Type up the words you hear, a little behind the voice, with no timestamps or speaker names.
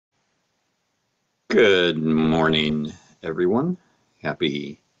Good morning, everyone.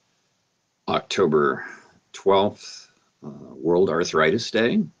 Happy October 12th, World Arthritis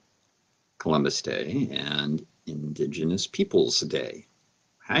Day, Columbus Day, and Indigenous Peoples Day.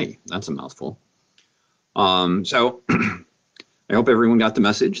 Hey, that's a mouthful. So I hope everyone got the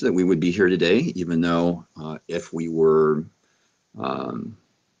message that we would be here today, even though if we were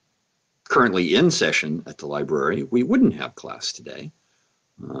currently in session at the library, we wouldn't have class today.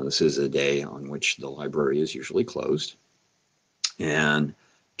 This is a day on which the library is usually closed. And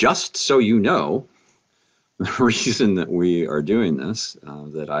just so you know, the reason that we are doing this,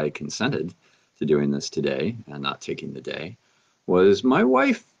 that I consented to doing this today and not taking the day, was my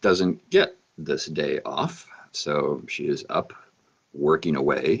wife doesn't get this day off. So she is up working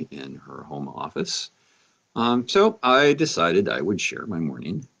away in her home office. So I decided I would share my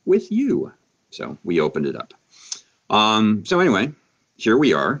morning with you. So we opened it up. So anyway, here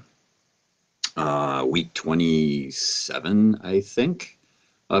we are, week 27, I think,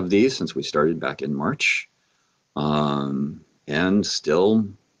 of these since we started back in March, and still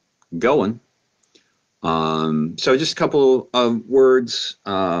going. So just a couple of words.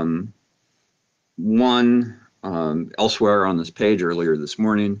 One, elsewhere on this page earlier this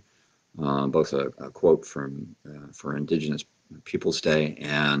morning, both a quote from for Indigenous Peoples Day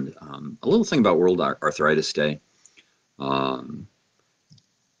and a little thing about World Arthritis Day.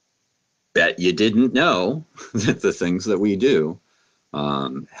 Bet you didn't know that the things that we do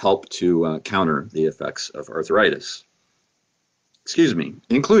help to counter the effects of arthritis. Excuse me,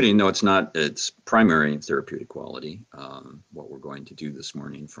 including, though it's not its primary therapeutic quality, what we're going to do this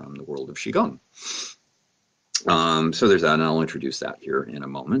morning from the world of Qigong. So there's that, and I'll introduce that here in a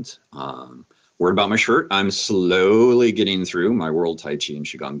moment. Word about my shirt. I'm slowly getting through my World Tai Chi and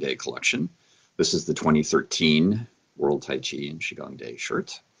Qigong Day collection. This is the 2013 World Tai Chi and Qigong Day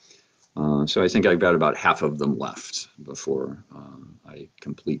shirt. So I think I've got about half of them left before I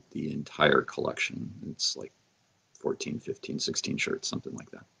complete the entire collection. It's like 14, 15, 16 shirts, something like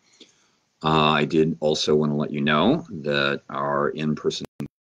that. I did also want to let you know that our in-person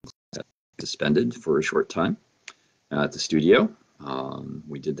class suspended for a short time at the studio.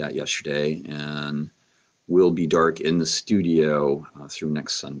 We did that yesterday, and we'll be dark in the studio through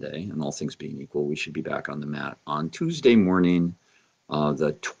next Sunday. And all things being equal, we should be back on the mat on Tuesday morning,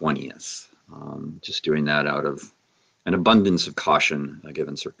 the 20th. Just doing that out of an abundance of caution,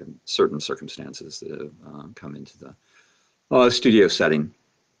 given certain circumstances that have come into the studio setting.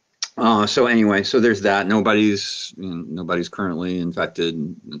 So anyway, so there's that. Nobody's currently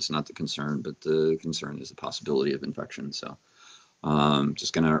infected. It's not the concern, but the concern is the possibility of infection. So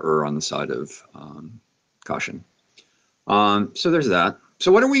just going to err on the side of caution. So there's that.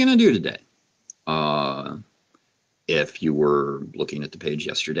 So what are we going to do today? If you were looking at the page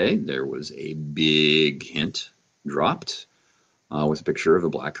yesterday, there was a big hint dropped with a picture of a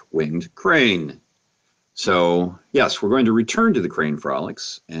black-winged crane. So yes, we're going to return to the crane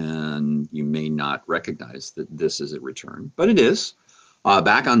frolics, and you may not recognize that this is a return, but it is.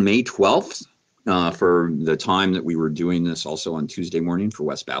 Back on May 12th, for the time that we were doing this also on Tuesday morning for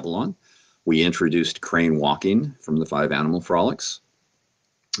West Babylon, we introduced crane walking from the Five Animal Frolics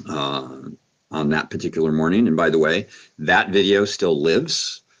on that particular morning. And by the way, that video still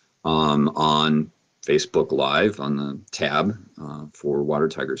lives on Facebook Live on the tab for Water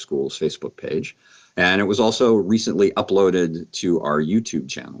Tiger School's Facebook page. And it was also recently uploaded to our YouTube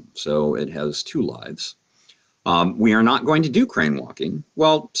channel. So it has two lives. We are not going to do crane walking.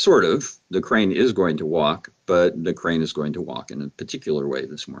 Well, sort of. The crane is going to walk, but the crane is going to walk in a particular way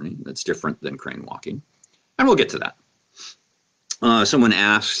this morning that's different than crane walking. And we'll get to that. Someone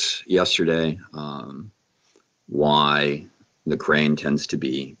asked yesterday why the crane tends to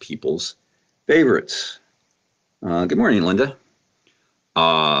be people's favorites. Good morning, Linda.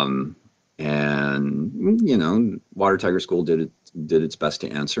 And you know, Water Tiger School did its best to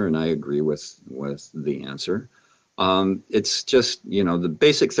answer, and I agree with the answer. It's just, you know, the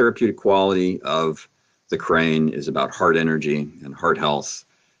basic therapeutic quality of the crane is about heart energy and heart health,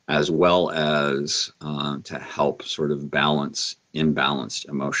 as well as to help sort of balance imbalanced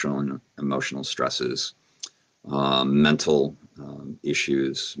emotional stresses, mental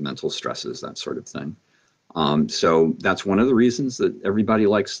issues, mental stresses, that sort of thing. So that's one of the reasons that everybody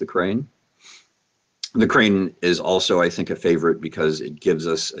likes the crane. The crane is also, I think, a favorite because it gives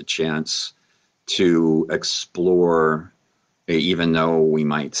us a chance to explore, even though we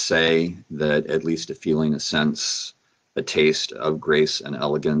might say that at least a feeling, a sense, a taste of grace and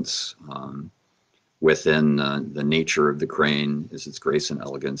elegance within the nature of the crane is its grace and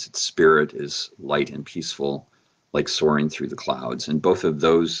elegance. Its spirit is light and peaceful. like soaring through the clouds. And both of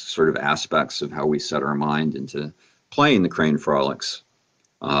those sort of aspects of how we set our mind into playing the crane frolics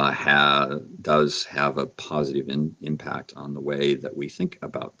does have a positive impact on the way that we think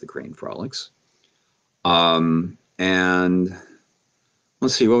about the crane frolics. And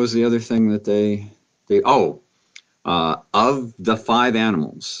let's see, what was the other thing that of the 5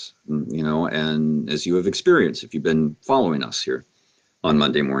 animals, and as you have experienced, if you've been following us here on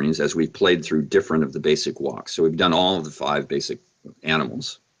Monday mornings, as we've played through different of the basic walks. So we've done all of the 5 basic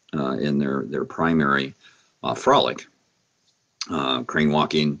animals in their primary frolic. Crane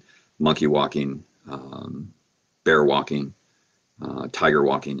walking, monkey walking, bear walking, tiger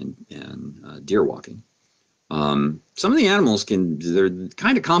walking, and deer walking. Some of the animals they're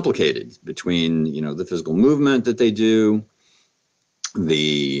kind of complicated between, the physical movement that they do,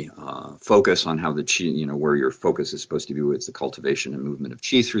 the focus on how the chi, where your focus is supposed to be with the cultivation and movement of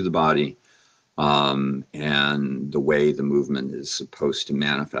chi through the body, and the way the movement is supposed to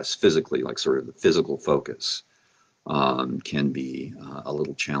manifest physically, like sort of the physical focus, can be a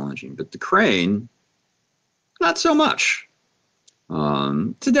little challenging. But the crane, not so much.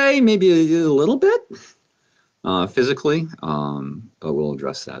 Today, maybe a little bit. Physically, but we'll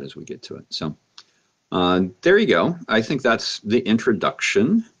address that as we get to it. So there you go. I think that's the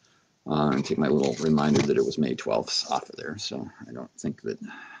introduction. And take my little reminder that it was May 12th off of there, so I don't think that,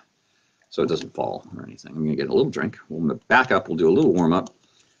 so it doesn't fall or anything. I'm going to get a little drink. We'll back up. We'll do a little warm up.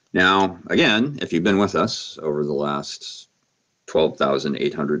 Now, again, if you've been with us over the last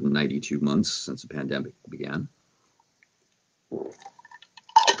 12,892 months since the pandemic began,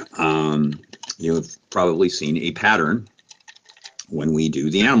 you've probably seen a pattern when we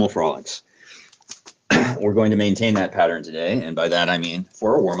do the animal frolics. We're going to maintain that pattern today, and by that I mean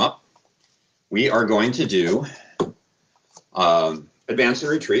for a warm-up, we are going to do advance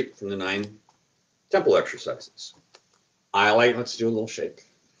and retreat from the 9 temple exercises. Let's do a little shake.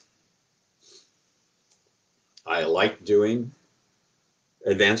 I like doing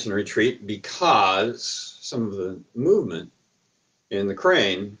advance and retreat because some of the movement in the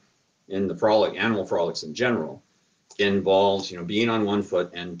crane, in the animal frolics in general, involves, being on one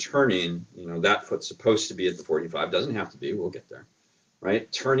foot and turning, that foot's supposed to be at the 45, doesn't have to be, we'll get there,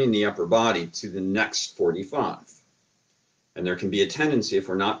 right? Turning the upper body to the next 45. And there can be a tendency, if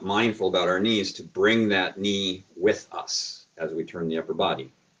we're not mindful about our knees, to bring that knee with us as we turn the upper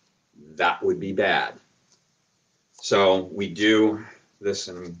body. That would be bad. So we do this,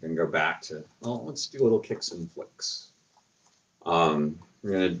 and we can go back to, let's do little kicks and flicks. We're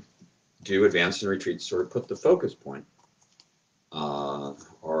going to do advance and retreat to sort of put the focus point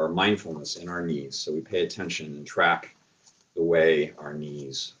or mindfulness in our knees. So we pay attention and track the way our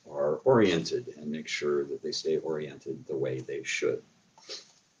knees are oriented and make sure that they stay oriented the way they should.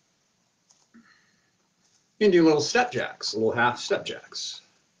 You can do little step jacks, little half step jacks.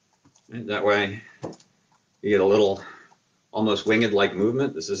 And that way you get a little almost winged-like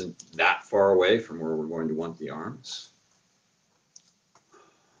movement. This isn't that far away from where we're going to want the arms.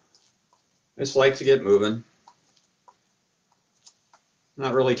 I just like to get moving.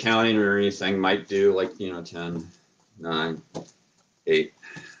 Not really counting or anything. Might do like, 10, 9, 8,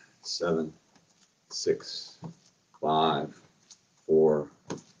 7, 6, 5, 4,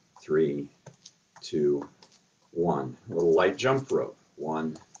 3, 2, 1. A little light jump rope.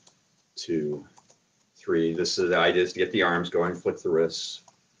 1, 2, 3. This is the idea, is to get the arms going, flick the wrists.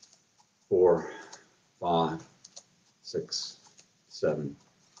 4, 5, 6, 7,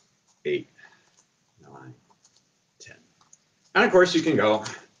 8, 9, 10. And of course you can go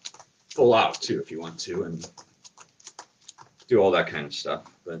full out too if you want to and do all that kind of stuff,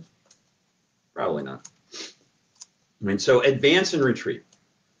 but probably not. So advance and retreat.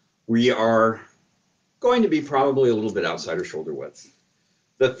 We are going to be probably a little bit outside our shoulder width.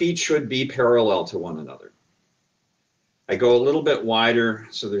 The feet should be parallel to one another. I go a little bit wider,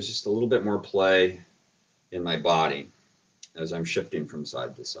 so there's just a little bit more play in my body as I'm shifting from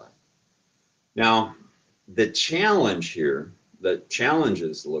side to side. Now, the challenge here, that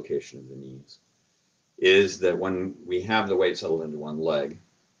challenges the location of the knees, is that when we have the weight settled into one leg,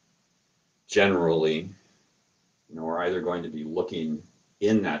 generally, we're either going to be looking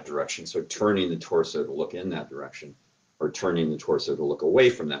in that direction, so turning the torso to look in that direction, or turning the torso to look away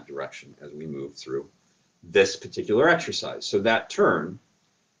from that direction as we move through this particular exercise. So that turn,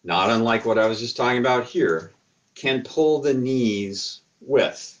 not unlike what I was just talking about here, can pull the knees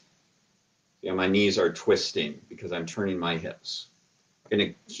with. My knees are twisting because I'm turning my hips. I'm going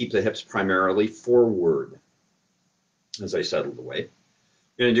to keep the hips primarily forward as I settle the weight.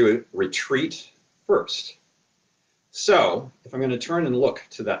 I'm going to do a retreat first. So if I'm going to turn and look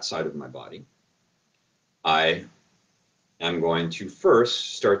to that side of my body, I am going to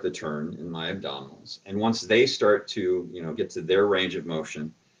first start the turn in my abdominals. And once they start to, get to their range of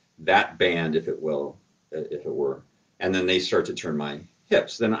motion, that band, if it were, and then they start to turn my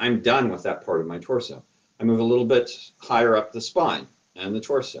hips, then I'm done with that part of my torso. I move a little bit higher up the spine and the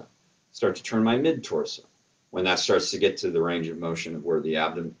torso, start to turn my mid-torso. When that starts to get to the range of motion of where the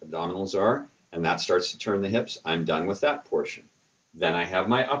abdominals are, and that starts to turn the hips, I'm done with that portion. Then I have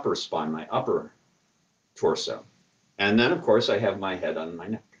my upper spine, my upper torso. And then, of course, I have my head on my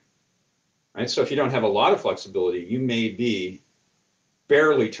neck. Right? So if you don't have a lot of flexibility, you may be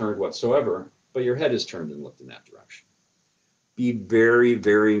barely turned whatsoever, but your head is turned and looked in that direction. Be very,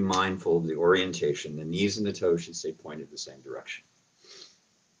 very mindful of the orientation. The knees and the toes should stay pointed the same direction.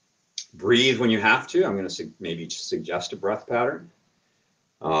 Breathe when you have to. I'm going to maybe suggest a breath pattern.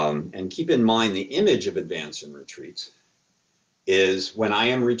 And keep in mind the image of advance and retreat is when I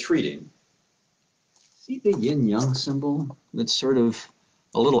am retreating. See the yin-yang symbol that's sort of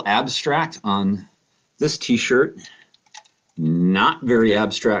a little abstract on this t-shirt? Not very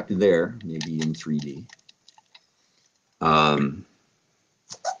abstract there, maybe in 3D.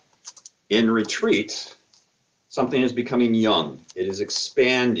 In retreat, something is becoming young. It is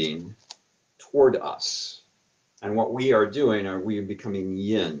expanding toward us. And what we are doing, we are becoming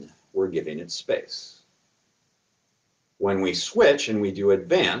yin. We're giving it space. When we switch and we do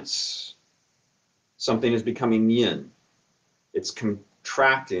advance, something is becoming yin. It's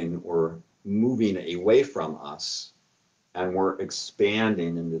contracting or moving away from us, and we're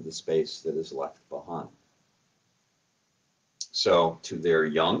expanding into the space that is left behind. So to their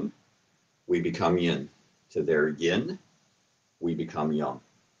yang, we become yin. To their yin, we become yang.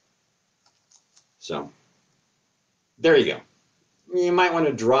 So there you go. You might want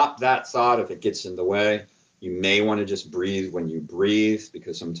to drop that thought if it gets in the way. You may want to just breathe when you breathe,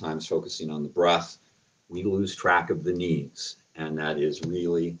 because sometimes focusing on the breath, we lose track of the knees, and that is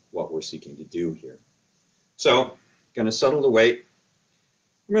really what we're seeking to do here. So, going to settle the weight.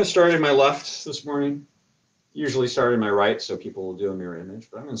 I'm going to start in my left this morning. Usually start in my right, so people will do a mirror image,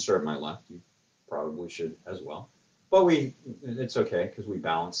 but I'm going to start in my left. You probably should as well. But it's okay, because we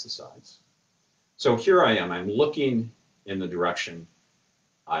balance the sides. So here I am. I'm looking in the direction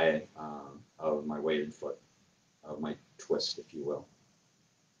of my weighted foot, of my twist, if you will.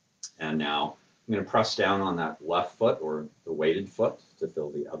 And now I'm going to press down on that left foot, or the weighted foot, to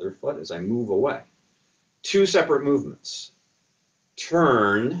fill the other foot as I move away. Two separate movements.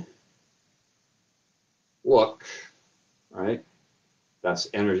 Turn, look, right? That's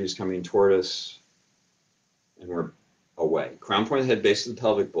energies coming toward us, and we're away. Crown point of the head, base of the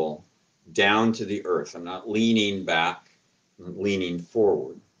pelvic bowl, down to the earth. I'm not leaning back, I'm leaning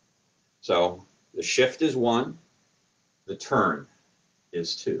forward. So the shift is 1, the turn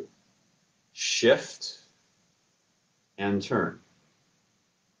is 2. Shift and turn.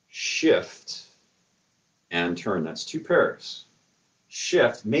 Shift and turn. That's 2 pairs.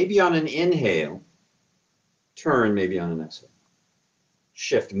 Shift, maybe on an inhale. Turn, maybe on an exhale.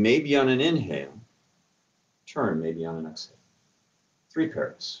 Shift, maybe on an inhale. Turn, maybe on an exhale. 3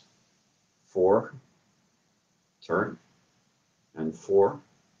 pairs. 4, turn, and 4,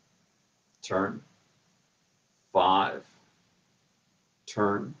 turn, 5,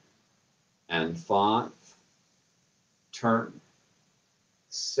 turn, and 5, turn,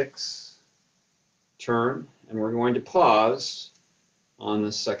 6, turn, and we're going to pause on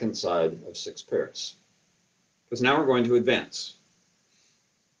the second side of 6 pairs, because now we're going to advance.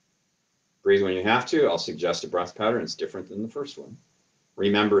 Breathe when you have to. I'll suggest a breath pattern. It's different than the first one.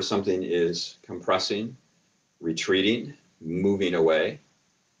 Remember, something is compressing, retreating, moving away,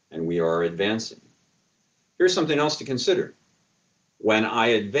 and we are advancing. Here's something else to consider. When I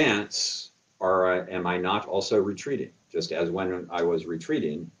advance, am I not also retreating? Just as when I was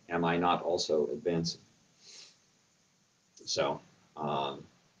retreating, am I not also advancing? So,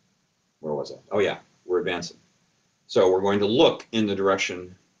 where was I? Oh yeah, we're advancing. So we're going to look in the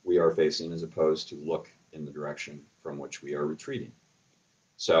direction we are facing as opposed to look in the direction from which we are retreating.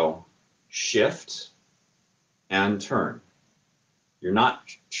 So shift and turn. You're not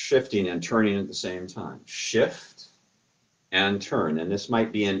shifting and turning at the same time. Shift and turn. And this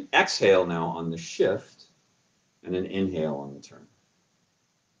might be an exhale now on the shift and an inhale on the turn.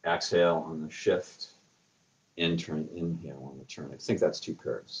 Exhale on the shift, inhale on the turn. I think that's 2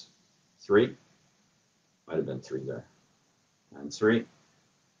 pairs. 3, might have been 3 there. And 3.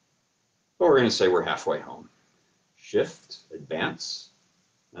 But we're going to say we're halfway home. Shift, advance,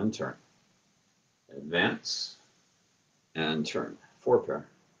 and turn. Advance and turn. 4 pair.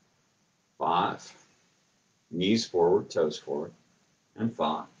 5. Knees forward, toes forward. And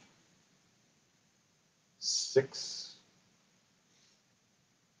 5. 6.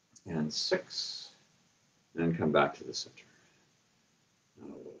 and 6, and come back to the center.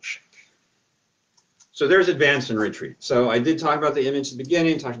 And a little shake. So there's advance and retreat. So I did talk about the image at the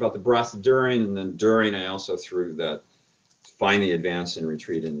beginning, talked about the breath during, and then during I also threw that find the advance and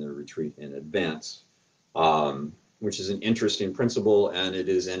retreat in the retreat in advance, which is an interesting principle, and it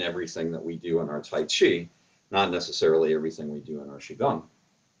is in everything that we do in our Tai Chi, not necessarily everything we do in our Qigong.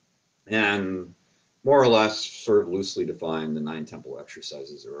 And more or less sort of loosely defined, the 9 temple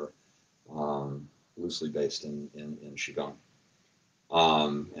exercises are loosely based in Qigong.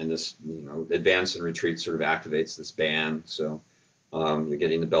 And this, advance and retreat sort of activates this band. So you're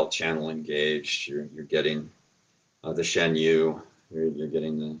getting the belt channel engaged. You're getting the Shen Yu. You're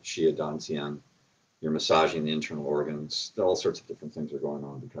getting the Xia Dan Tian. You're massaging the internal organs. All sorts of different things are going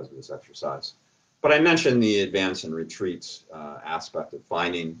on because of this exercise. But I mentioned the advance and retreat aspect of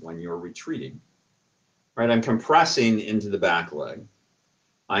finding when you're retreating. Right, I'm compressing into the back leg.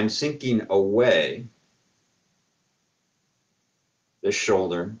 I'm sinking away. This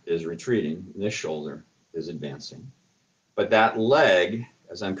shoulder is retreating. This shoulder is advancing. But that leg,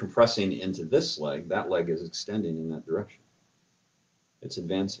 as I'm compressing into this leg, that leg is extending in that direction. It's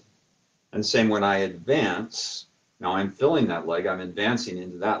advancing. And same when I advance, now I'm filling that leg, I'm advancing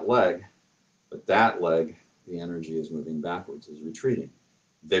into that leg, but that leg, the energy is moving backwards, is retreating.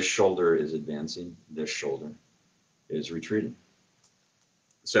 This shoulder is advancing, this shoulder is retreating.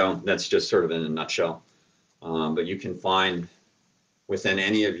 So that's just sort of in a nutshell. But you can find within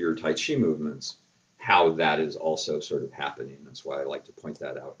any of your Tai Chi movements how that is also sort of happening. That's why I like to point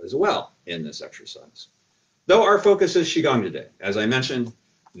that out as well in this exercise. Though our focus is Qigong today. As I mentioned,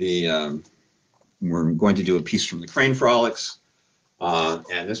 we're going to do a piece from the Crane Frolics.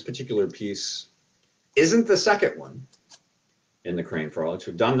 And this particular piece isn't the second one in the Crane Frolics.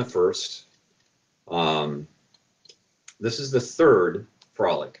 We've done the first. This is the third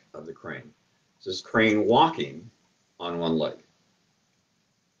frolic of the crane. This is crane walking on one leg.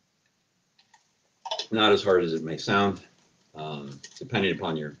 Not as hard as it may sound, depending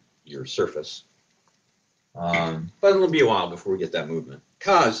upon your surface. But it'll be a while before we get that movement,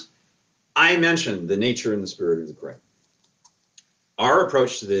 because I mentioned the nature and the spirit of the crane. Our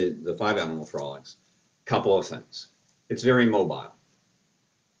approach to the Five Animal Frolics, couple of things. It's very mobile.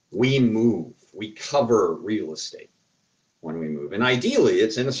 We move, we cover real estate when we move. And ideally,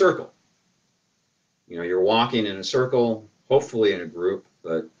 it's in a circle. You're walking in a circle, hopefully in a group,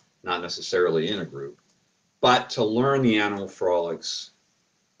 but not necessarily in a group. But to learn the animal frolics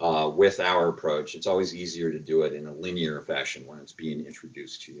with our approach, it's always easier to do it in a linear fashion when it's being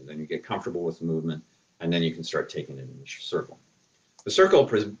introduced to you. Then you get comfortable with the movement, and then you can start taking it in the circle. The circle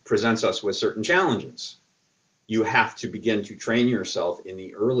presents us with certain challenges. You have to begin to train yourself in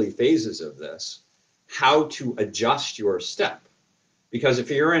the early phases of this, how to adjust your step. Because if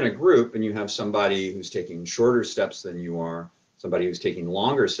you're in a group and you have somebody who's taking shorter steps than you are, somebody who's taking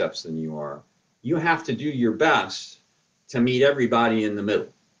longer steps than you are, you have to do your best to meet everybody in the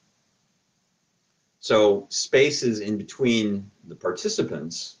middle. So spaces in between the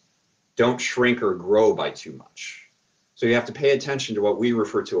participants don't shrink or grow by too much. So you have to pay attention to what we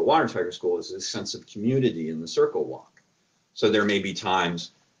refer to at Water Tiger School as this sense of community in the circle walk. So there may be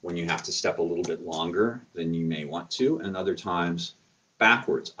times when you have to step a little bit longer than you may want to, and other times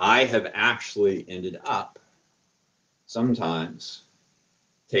backwards. I have actually ended up sometimes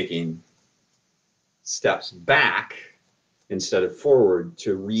taking steps back instead of forward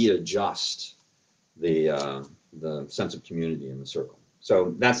to readjust the sense of community in the circle.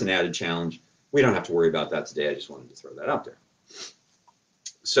 So that's an added challenge. We don't have to worry about that today. I just wanted to throw that out there.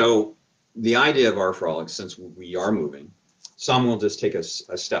 So the idea of our frolics, since we are moving, some will just take a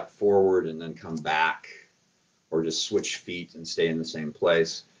step forward and then come back, or just switch feet and stay in the same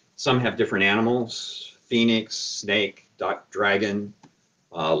place. Some have different animals: phoenix, snake, dragon,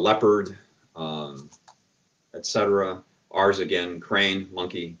 leopard, etc. Ours, again, crane,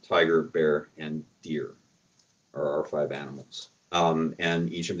 monkey, tiger, bear, and deer are our 5 animals.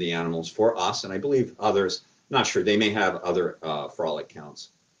 And each of the animals for us, and I believe others, not sure, they may have other frolic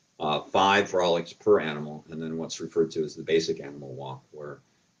counts, 5 frolics per animal, and then what's referred to as the basic animal walk, where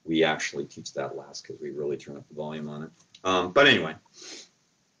we actually teach that last because we really turn up the volume on it. But anyway,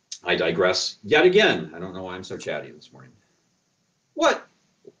 I digress yet again. I don't know why I'm so chatty this morning. What?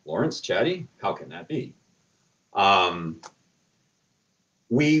 Lawrence, chatty? How can that be?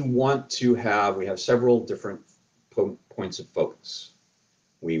 We have several different points of focus.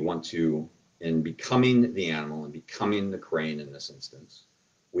 We want to, in becoming the animal and becoming the crane in this instance,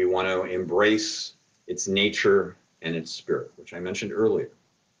 we want to embrace its nature and its spirit, which I mentioned earlier.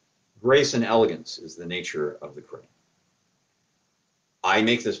 Grace and elegance is the nature of the crane. I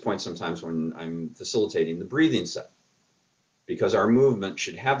make this point sometimes when I'm facilitating the breathing set, because our movement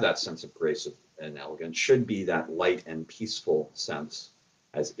should have that sense of grace and elegance, should be that light and peaceful sense,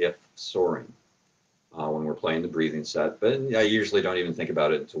 as if soaring, when we're playing the breathing set. But I usually don't even think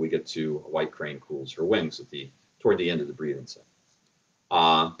about it until we get to a white crane cools her wings toward the end of the breathing set.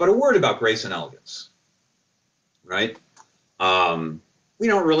 But a word about grace and elegance, right? We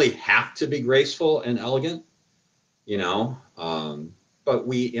don't really have to be graceful and elegant, you know, but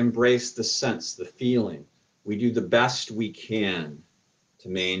we embrace the sense, the feeling. We do the best we can to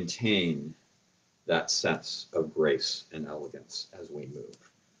maintain that sense of grace and elegance as we move.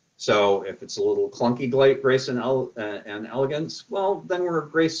 So if it's a little clunky grace and elegance, well, then we're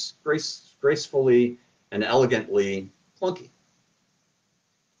gracefully and elegantly clunky.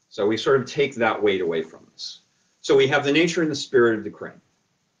 So we sort of take that weight away from us. So we have the nature and the spirit of the crane.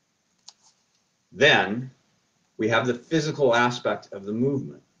 Then we have the physical aspect of the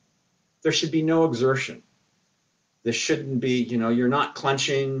movement. There should be no exertion. This shouldn't be, you know, you're not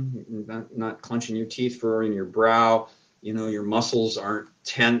clenching, not clenching your teeth, furrowing your brow. You know, your muscles aren't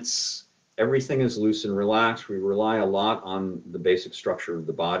tense. Everything is loose and relaxed. We rely a lot on the basic structure of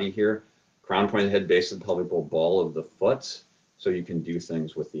the body here. Crown point of the head, base of the pelvic bowl, ball of the foot. So you can do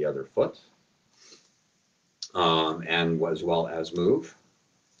things with the other foot, and as well as move.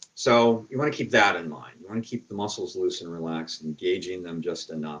 So you want to keep that in mind. You want to keep the muscles loose and relaxed, engaging them just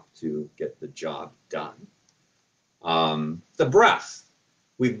enough to get the job done. The breath.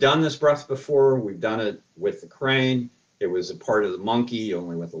 We've done this breath before. We've done it with the crane. It was a part of the monkey,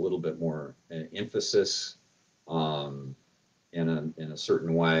 only with a little bit more emphasis in a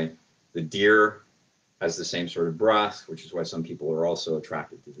certain way. The deer has the same sort of breath, which is why some people are also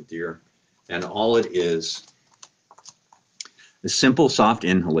attracted to the deer. And all it is a simple, soft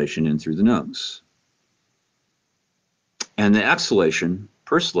inhalation in through the nose. And the exhalation,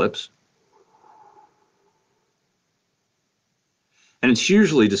 pursed lips. And it's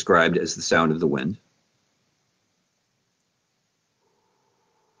usually described as the sound of the wind.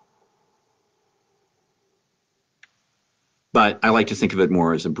 But I like to think of it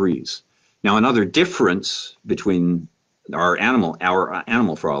more as a breeze. Now, another difference between our animal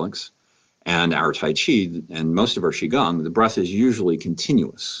frolics and our Tai Chi and most of our Qigong, the breath is usually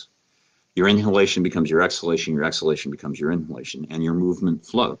continuous. Your inhalation becomes your exhalation becomes your inhalation, and your movement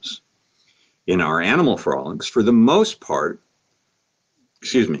flows. In our animal frolics, for the most part,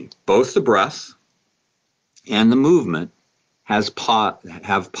 both the breath and the movement have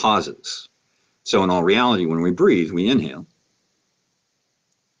pauses. So in all reality, when we breathe, we inhale,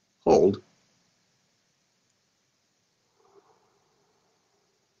 hold,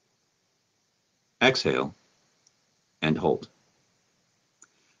 exhale, and hold.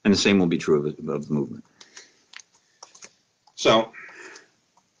 And the same will be true of the movement. So,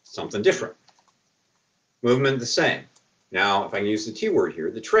 something different. Movement the same. Now, if I can use the T word here,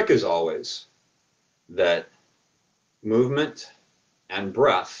 the trick is always that movement and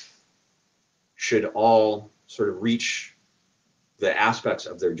breath should all sort of reach the aspects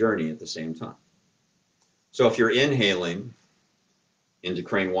of their journey at the same time. So if you're inhaling into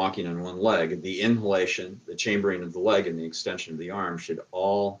crane walking on one leg, the inhalation, the chambering of the leg, and the extension of the arm should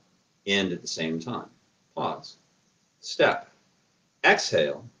all end at the same time. Pause. Step.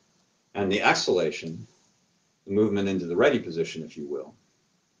 Exhale. And the exhalation, the movement into the ready position, if you will.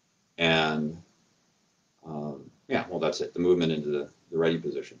 And that's it. The movement into the ready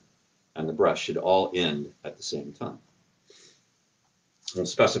position. And the breath should all end at the same time. We'll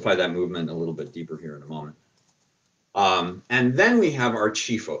specify that movement a little bit deeper here in a moment. And then we have our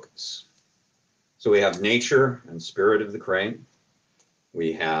Qi focus. So we have nature and spirit of the crane.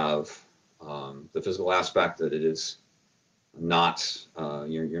 We have the physical aspect that it is not,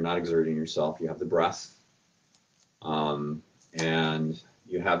 you're not exerting yourself. You have the breath. And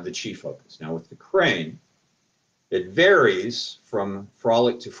you have the Qi focus. Now with the crane, it varies from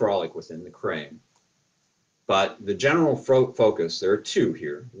frolic to frolic within the crane. But the general focus, there are two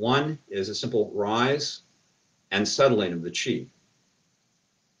here. One is a simple rise and settling of the Qi.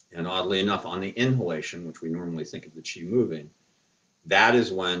 And oddly enough, on the inhalation, which we normally think of the Qi moving, that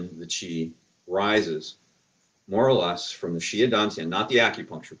is when the Qi rises more or less from the Shia Dantian, not the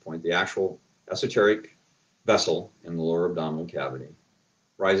acupuncture point, the actual esoteric vessel in the lower abdominal cavity,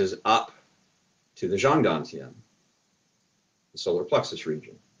 rises up to the Zhang Dantian, the solar plexus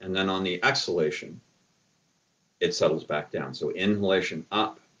region. And then on the exhalation, it settles back down. So inhalation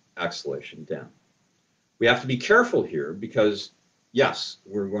up, exhalation down. We have to be careful here because, yes,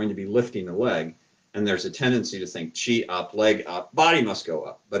 we're going to be lifting the leg, and there's a tendency to think Qi up, leg up, body must go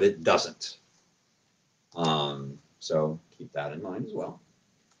up, but it doesn't. So keep that in mind as well.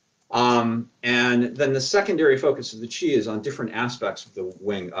 And then the secondary focus of the chi is on different aspects of the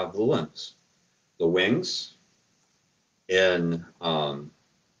wing of the limbs. The wings in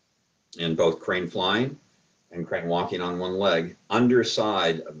both crane flying and crane walking on one leg,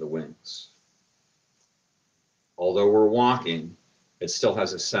 underside of the wings. Although we're walking, it still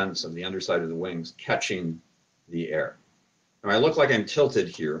has a sense of the underside of the wings catching the air. Now, I look like I'm tilted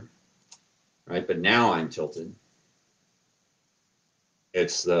here, right? But now I'm tilted.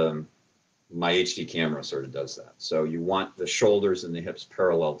 It's my HD camera sort of does that. So you want the shoulders and the hips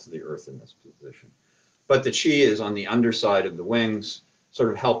parallel to the earth in this position. But the chi is on the underside of the wings, sort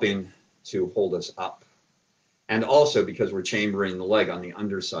of helping to hold us up. And also because we're chambering the leg on the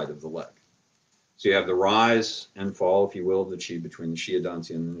underside of the leg. So you have the rise and fall, if you will, of the chi between the Xia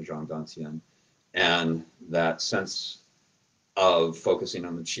Dantian and the Zhang Dantian, and that sense of focusing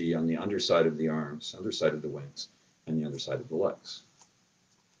on the chi on the underside of the arms, underside of the wings, and the underside of the legs.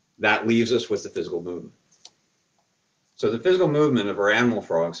 That leaves us with the physical movement. So the physical movement of our animal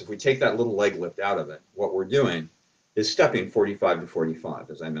frolics, if we take that little leg lift out of it, what we're doing is stepping 45 to 45,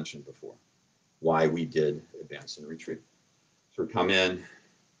 as I mentioned before, why we did advance and retreat. So we come in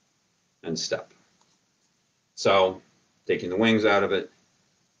and step. So taking the wings out of it,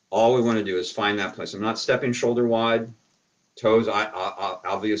 all we want to do is find that place. I'm not stepping shoulder wide, toes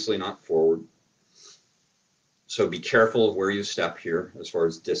obviously not forward. So be careful of where you step here as far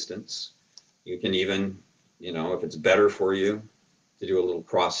as distance. You can even, if it's better for you to do a little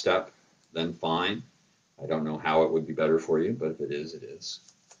cross step, then fine. I don't know how it would be better for you, but if it is, it is.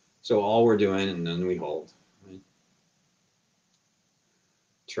 So all we're doing, and then we hold. Right?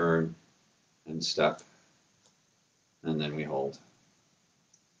 Turn and step, and then we hold.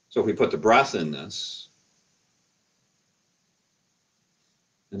 So if we put the breath in this,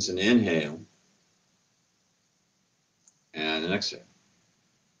 it's an inhale and an exhale.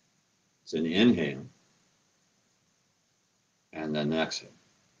 It's an inhale and then an exhale.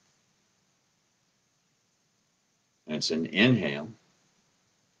 And it's an inhale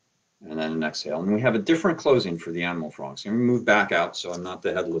and then an exhale. And we have a different closing for the animal frogs. And we move back out, so I'm not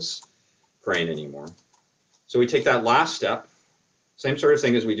the headless crane anymore. So we take that last step, same sort of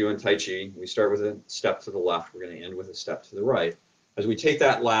thing as we do in Tai Chi. We start with a step to the left. We're going to end with a step to the right. As we take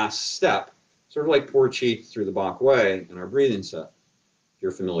that last step, sort of like pour chi through the Bach way in our breathing set, if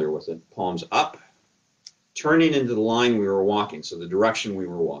you're familiar with it, palms up, turning into the line we were walking, so the direction we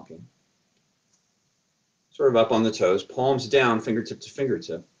were walking. Sort of up on the toes, palms down, fingertip to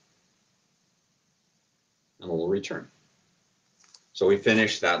fingertip, and a little return. So we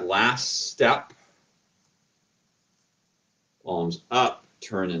finish that last step, palms up,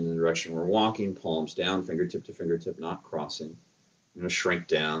 turn in the direction we're walking, palms down, fingertip to fingertip, not crossing. I'm going to shrink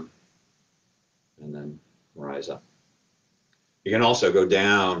down and then rise up. You can also go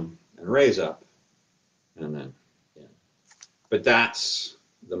down and raise up and then in. But that's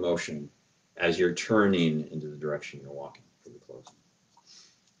the motion as you're turning into the direction you're walking for the closing.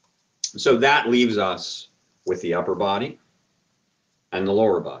 So that leaves us with the upper body and the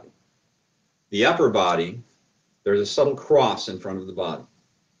lower body. The upper body, there's a subtle cross in front of the body.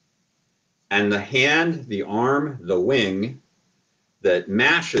 And the hand, the arm, the wing that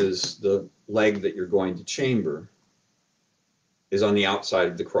matches the leg that you're going to chamber is on the outside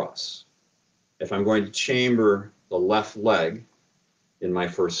of the cross. If I'm going to chamber the left leg in my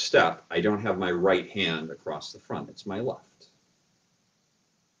first step, I don't have my right hand across the front. It's my left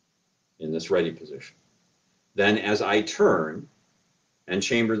in this ready position. Then as I turn and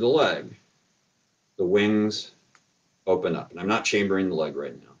chamber the leg, the wings open up. And I'm not chambering the leg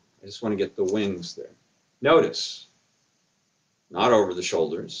right now. I just want to get the wings there. Notice, not over the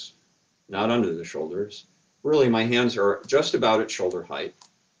shoulders, not under the shoulders. Really, my hands are just about at shoulder height.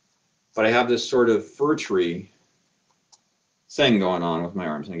 But I have this sort of fir tree thing going on with my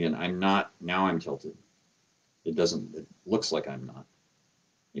arms. And again, I'm not, now I'm tilted. It looks like I'm not.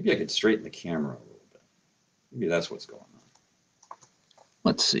 Maybe I could straighten the camera a little bit. Maybe that's what's going on.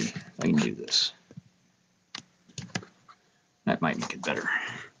 Let's see if I can do this. That might make it better.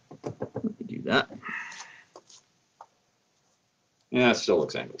 Let me do that. Yeah, it still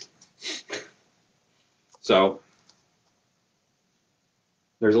looks angled. So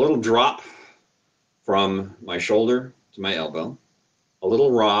there's a little drop from my shoulder to my elbow, a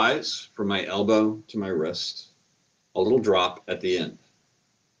little rise from my elbow to my wrist, a little drop at the end.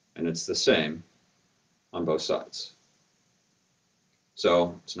 And it's the same on both sides.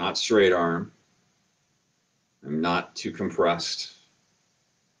 So it's not straight arm. I'm not too compressed.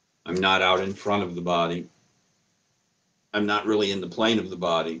 I'm not out in front of the body. I'm not really in the plane of the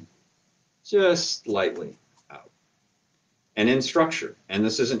body, just lightly out. and in structure. And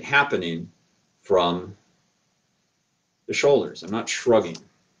this isn't happening from the shoulders. I'm not shrugging.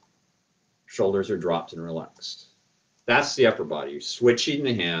 Shoulders are dropped and relaxed. That's the upper body. You're switching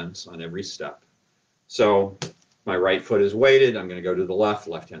the hands on every step. So my right foot is weighted. I'm going to go to the left.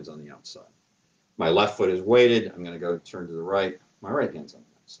 Left hand's on the outside. My left foot is weighted. I'm going to go turn to the right. My right hand's on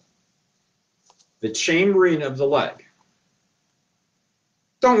the outside. The chambering of the leg.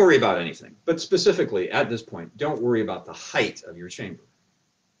 Don't worry about anything. But specifically at this point, don't worry about the height of your chamber.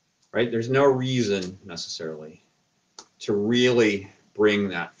 Right? There's no reason necessarily to really bring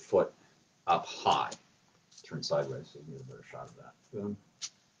that foot up high. Turn sideways so you get a better shot of that. Boom.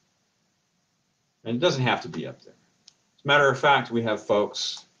 And it doesn't have to be up there. As a matter of fact, we have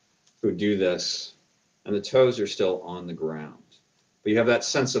folks who do this and the toes are still on the ground. But you have that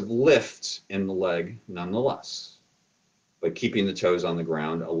sense of lift in the leg nonetheless. But keeping the toes on the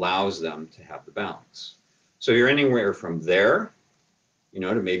ground allows them to have the balance. So you're anywhere from there, you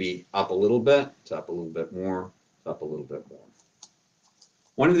know, to maybe up a little bit, to up a little bit more, to up a little bit more.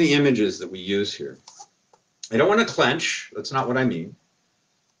 One of the images that we use here, I don't want to clench, that's not what I mean,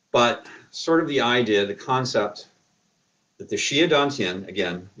 but sort of the idea, the concept that the Xia Dantian,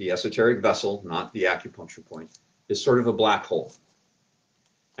 again, the esoteric vessel, not the acupuncture point, is sort of a black hole.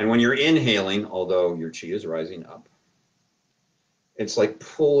 And when you're inhaling, although your Qi is rising up, it's like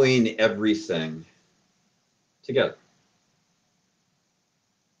pulling everything together.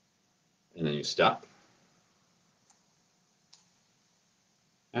 And then you step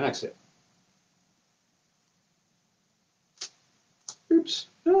and exhale. Oops.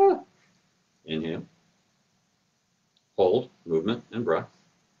 Ah. Inhale. Hold, movement, and breath.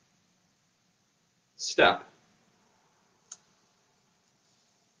 Step.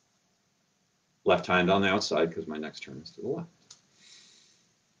 Left hand on the outside because my next turn is to the left.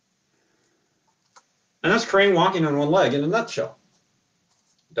 And that's crane walking on one leg in a nutshell.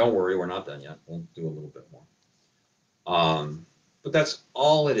 Don't worry, we're not done yet. We'll do a little bit more. But that's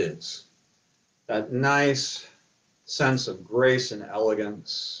all it is. That nice sense of grace and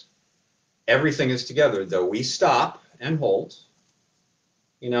elegance. Everything is together, though we stop and hold.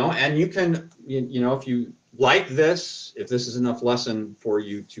 You know, and you can, you know, if you like this, if this is enough lesson for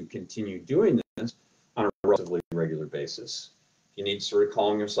you to continue doing this on a relatively regular basis, you need to sort of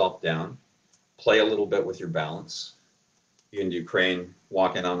calm yourself down, play a little bit with your balance. You can do crane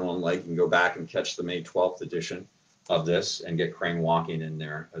walking on one leg. You can go back and catch the May 12th edition of this and get crane walking in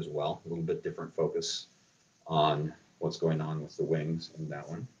there as well. A little bit different focus on what's going on with the wings in that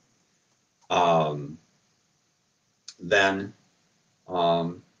one. Then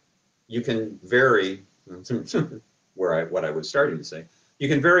you can vary what I was starting to say. You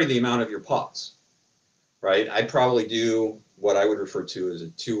can vary the amount of your pause, right? I'd probably do what I would refer to as a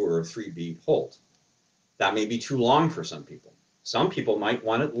 2 or a 3 beat hold. That may be too long for some people. Some people might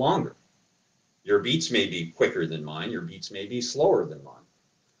want it longer. Your beats may be quicker than mine. Your beats may be slower than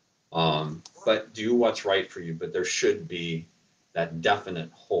mine. But do what's right for you. But there should be that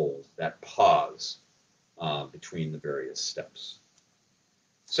definite hold, that pause between the various steps.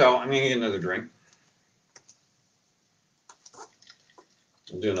 So I'm going to get another drink.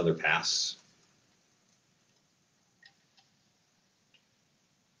 We'll do another pass.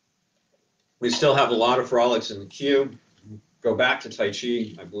 We still have a lot of frolics in the queue. Go back to Tai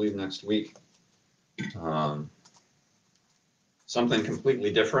Chi, I believe, next week. Something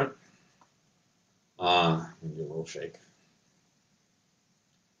completely different. Maybe a little shake.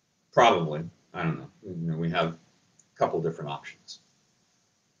 Probably. I don't know. You know, we have a couple different options.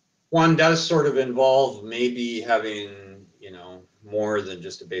 One does sort of involve maybe having, you know, more than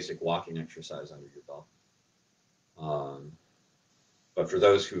just a basic walking exercise under your belt. But for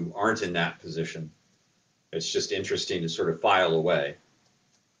those who aren't in that position, it's just interesting to sort of file away.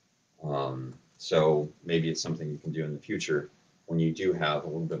 So maybe it's something you can do in the future when you do have a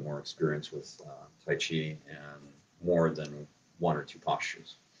little bit more experience with Tai Chi and more than 1 or 2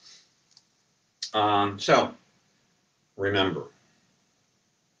 postures. So remember,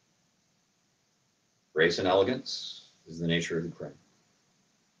 grace and elegance is the nature of the crane.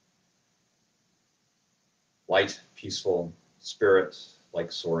 Light, peaceful spirit,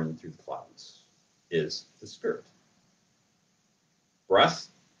 like soaring through the clouds, is the spirit. Breath,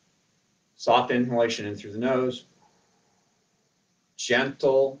 soft inhalation in through the nose,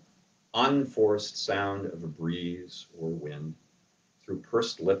 gentle, unforced sound of a breeze or wind through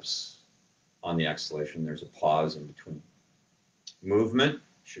pursed lips. On the exhalation, there's a pause in between. Movement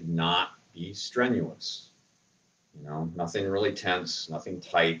should not be strenuous. You know, nothing really tense, nothing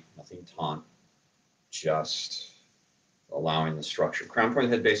tight, nothing taut, just allowing the structure. Crown point,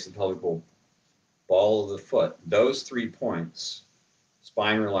 head, base of the pelvic bowl, ball of the foot, those 3 points,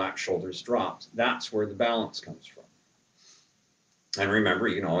 spine relaxed, shoulders dropped, that's where the balance comes from. And remember,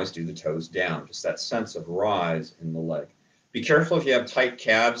 you can always do the toes down, just that sense of rise in the leg. Be careful if you have tight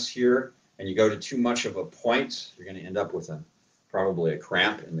calves here and you go to too much of a point, you're going to end up with probably a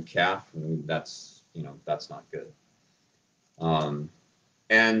cramp in the calf, and that's not good.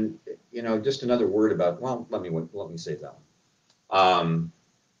 And just another word about, well, let me save that one.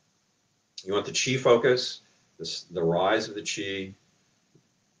 You want the chi focus, the rise of the chi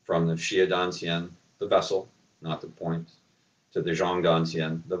from the xia dan xian, the vessel, not the point, to the zhang dan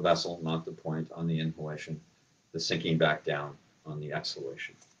xian, the vessel, not the point, on the inhalation, the sinking back down on the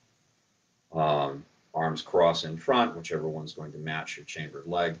exhalation. Arms cross in front, whichever one's going to match your chambered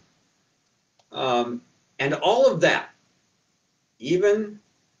leg. And all of that, even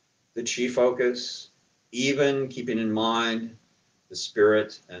the chi focus, even keeping in mind the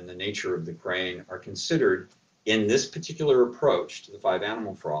spirit and the nature of the crane, are considered in this particular approach to the Five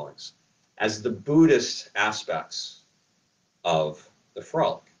Animal Frolics as the Buddhist aspects of the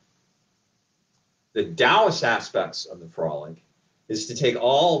frolic. The Taoist aspects of the frolic is to take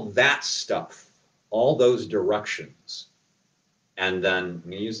all that stuff, all those directions, and then, I'm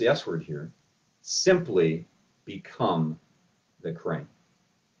going to use the S word here, simply become the crane.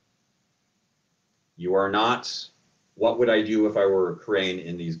 You are not, what would I do if I were a crane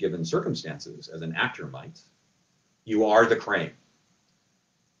in these given circumstances, as an actor might. You are the crane.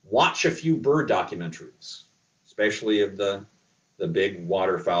 Watch a few bird documentaries, especially of the big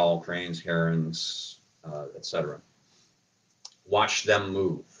waterfowl, cranes, herons, etc. Watch them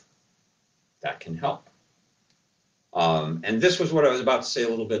move. That can help. And this was what I was about to say a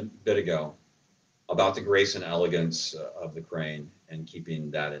little bit ago about the grace and elegance of the crane and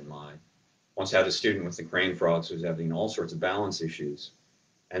keeping that in mind. Once had a student with the crane frogs who was having all sorts of balance issues.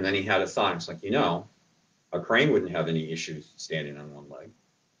 And then he had a thought. It's like, a crane wouldn't have any issues standing on one leg.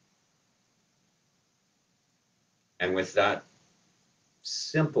 And with that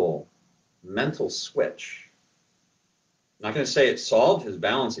simple mental switch, I'm not going to say it solved his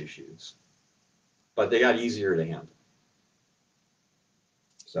balance issues, but they got easier to handle.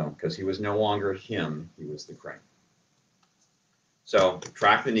 So, because he was no longer him, he was the crane. So,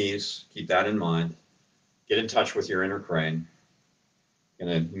 track the knees, keep that in mind. Get in touch with your inner crane.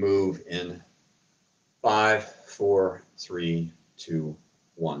 Going to move in 5, 4, 3, 2,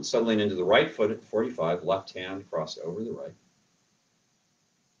 1. Settling into the right foot at 45, left hand crossed over the right.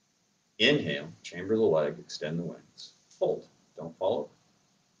 Inhale, chamber the leg, extend the wings. Hold, don't fall over.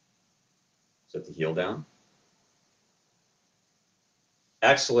 Set the heel down.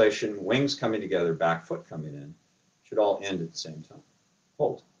 Exhalation, wings coming together, back foot coming in. Should all end at the same time.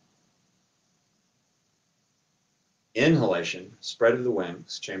 Hold. Inhalation, spread of the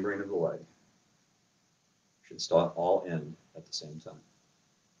wings, chambering of the leg. Should start all end at the same time.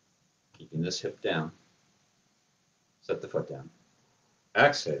 Keeping this hip down. Set the foot down.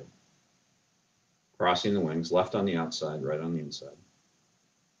 Exhale. Crossing the wings, left on the outside, right on the inside.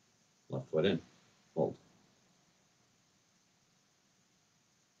 Left foot in. Hold.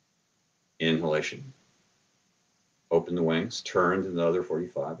 Inhalation. Open the wings, turn to the other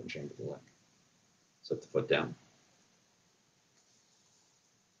 45 and chamber the leg. Set the foot down.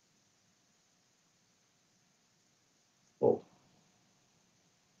 Hold.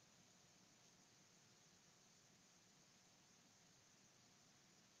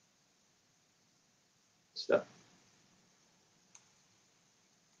 Step.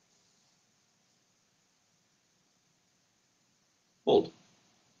 Hold.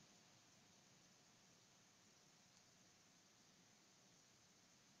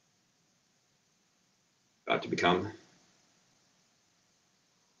 About to become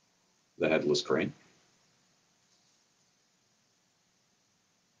the headless crane.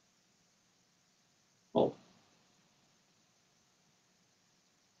 Hold.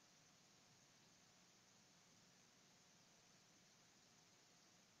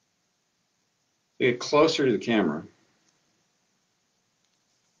 Get closer to the camera.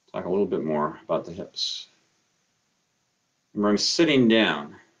 Talk a little bit more about the hips. Remember, I'm sitting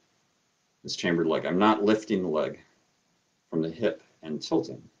down this chambered leg. I'm not lifting the leg from the hip and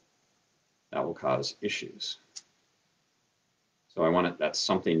tilting. That will cause issues. So I want it, that's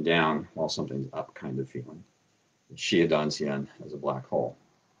something down while something's up kind of feeling. Xia Dan Xian as a black hole.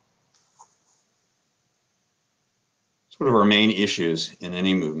 It's one of our main issues in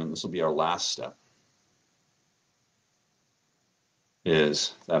any movement. This will be our last step.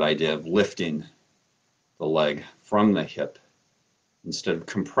 Is that idea of lifting the leg from the hip instead of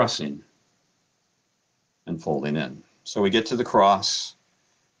compressing and folding in. So we get to the cross,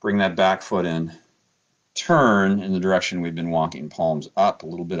 bring that back foot in, turn in the direction we've been walking. Palms up, a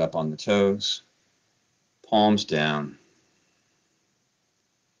little bit up on the toes, palms down,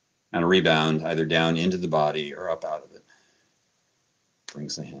 and a rebound either down into the body or up out of it.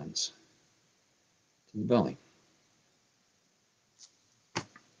 Brings the hands to the belly.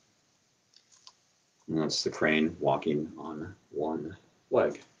 And that's the crane walking on one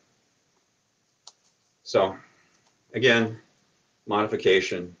leg. So again,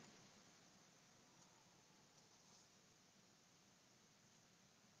 modification.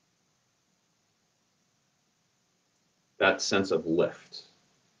 That sense of lift,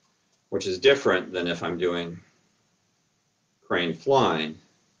 which is different than if I'm doing crane flying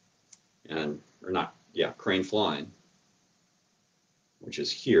crane flying, which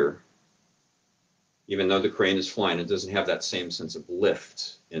is here. Even though the crane is flying, it doesn't have that same sense of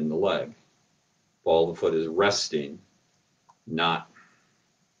lift in the leg. Ball of the foot is resting, not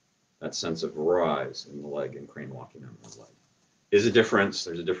that sense of rise in the leg and crane walking on the leg. There's a difference.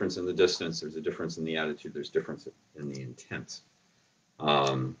 There's a difference in the distance. There's a difference in the attitude. There's a difference in the intent.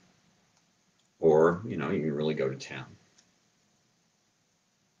 Or, you can really go to town.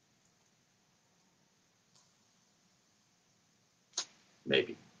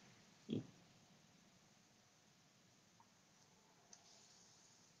 Maybe. Yeah.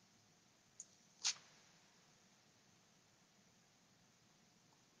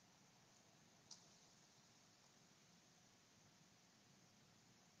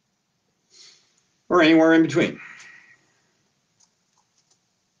 Or anywhere in between.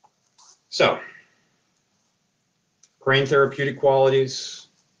 So, crane therapeutic qualities,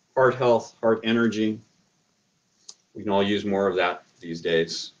 heart health, heart energy. We can all use more of that these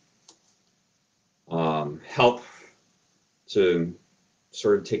days. Help to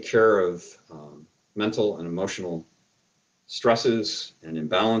sort of take care of mental and emotional stresses and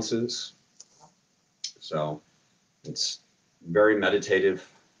imbalances. So it's very meditative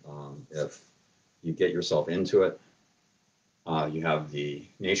if you get yourself into it. You have the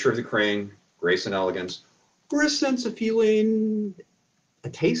nature of the crane, grace and elegance, or a sense of feeling, a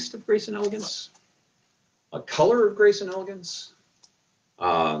taste of grace and elegance, a color of grace and elegance,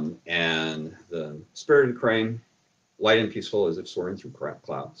 and the spirit of the crane, light and peaceful as if soaring through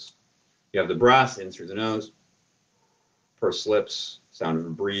clouds. You have the breath in through the nose, pursed lips, sound of a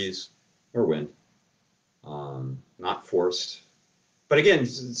breeze or wind, not forced. But again,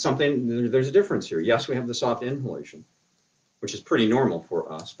 there's a difference here. Yes, we have the soft inhalation, which is pretty normal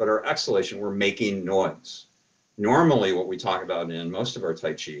for us, but our exhalation, we're making noise. Normally, what we talk about in most of our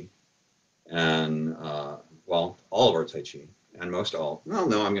Tai Chi, and all of our Tai Chi, and most of our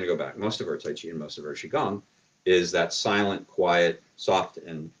Tai Chi and most of our Qigong, is that silent, quiet, soft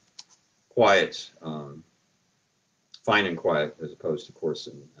and quiet, fine and quiet, as opposed to coarse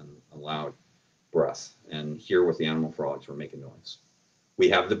and loud breath. And here with the animal frolics, we're making noise. We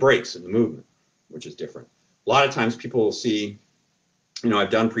have the breaks in the movement, which is different. A lot of times people will see, I've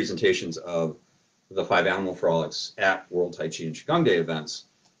done presentations of the Five Animal Frolics at World Tai Chi and Qigong Day events,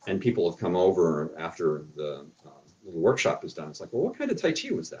 and people have come over after the little workshop is done. It's like, well, what kind of Tai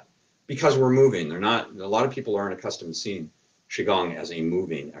Chi was that? Because we're moving. A lot of people aren't accustomed to seeing Qigong as a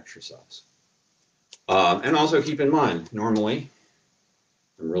moving exercise. And also keep in mind, normally,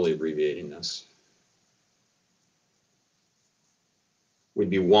 I'm really abbreviating this, we'd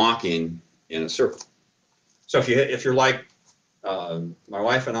be walking in a circle. So if you're like my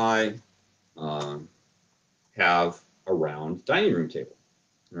wife and I have a round dining room table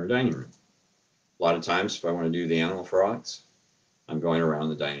in our dining room. A lot of times, if I want to do the animal frolics, I'm going around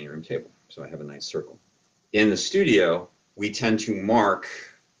the dining room table, so I have a nice circle. In the studio, we tend to mark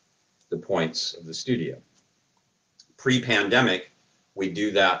the points of the studio. Pre-pandemic, we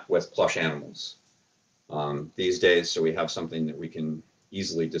do that with plush animals. These days, so we have something that we can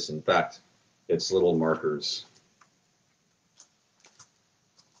easily disinfect. It's little markers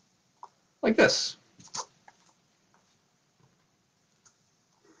like this.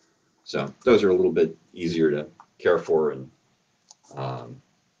 So those are a little bit easier to care for and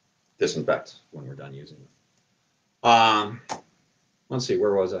disinfect when we're done using them. Let's see,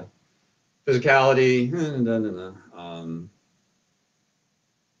 where was I? Physicality,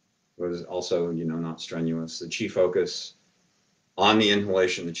 was also, not strenuous. The Qi focus on the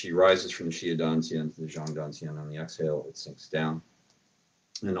inhalation, the Qi rises from the Xia Dantian to the Zhang Dantian. On the exhale, it sinks down.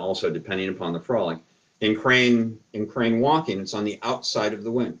 And also, depending upon the frolic, in crane walking, it's on the outside of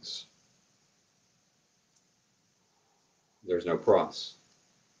the wings. There's no cross.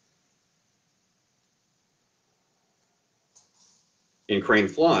 In crane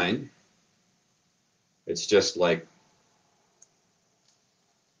flying, it's just like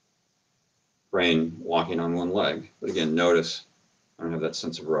Crane walking on one leg. But again, notice I don't have that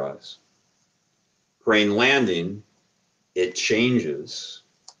sense of rise. Crane landing, it changes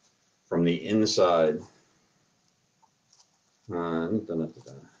from the inside to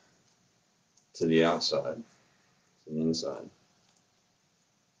the outside, to the inside,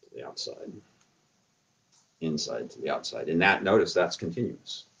 to the outside, inside to the outside. And that, notice that's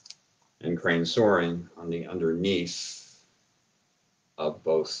continuous. And crane soaring on the underneath of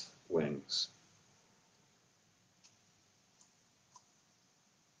both wings.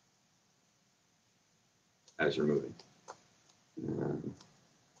 As you're moving. And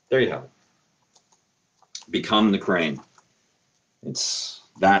there you have it. Become the crane. You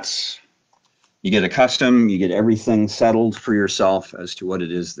get accustomed, you get everything settled for yourself as to what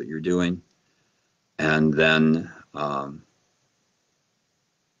it is that you're doing. And then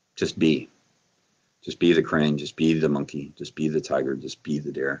just be. Just be the crane, just be the monkey, just be the tiger, just be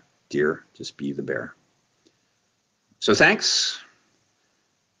the deer, just be the bear. So thanks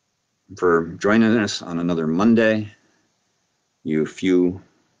for joining us on another Monday. You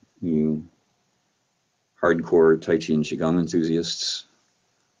hardcore Tai Chi and Qigong enthusiasts.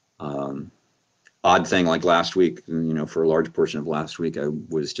 Odd thing, like last week, for a large portion of last week, I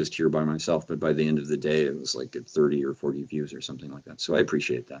was just here by myself, but by the end of the day, it was like at 30 or 40 views or something like that. So I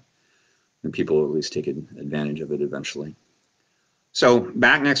appreciate that. And people will at least take advantage of it eventually. So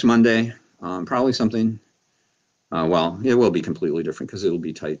back next Monday, probably something, well, it will be completely different because it'll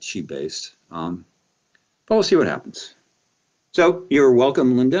be Tai Chi based. But we'll see what happens. So you're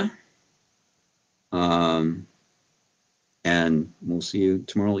welcome, Linda. And we'll see you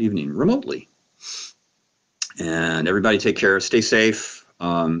tomorrow evening remotely. And everybody take care, stay safe,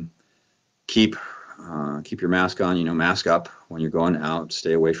 keep your mask on, mask up when you're going out,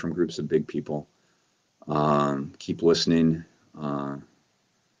 stay away from groups of big people, keep listening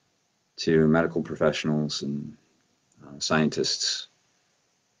to medical professionals and scientists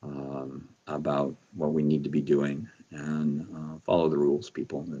about what we need to be doing, and follow the rules,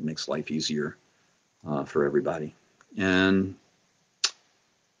 people. It makes life easier for everybody. And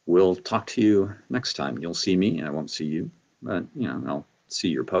we'll talk to you next time. You'll see me, I won't see you, but I'll see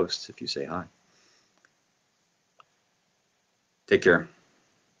your posts if you say hi. Take care.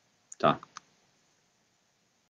 Ta.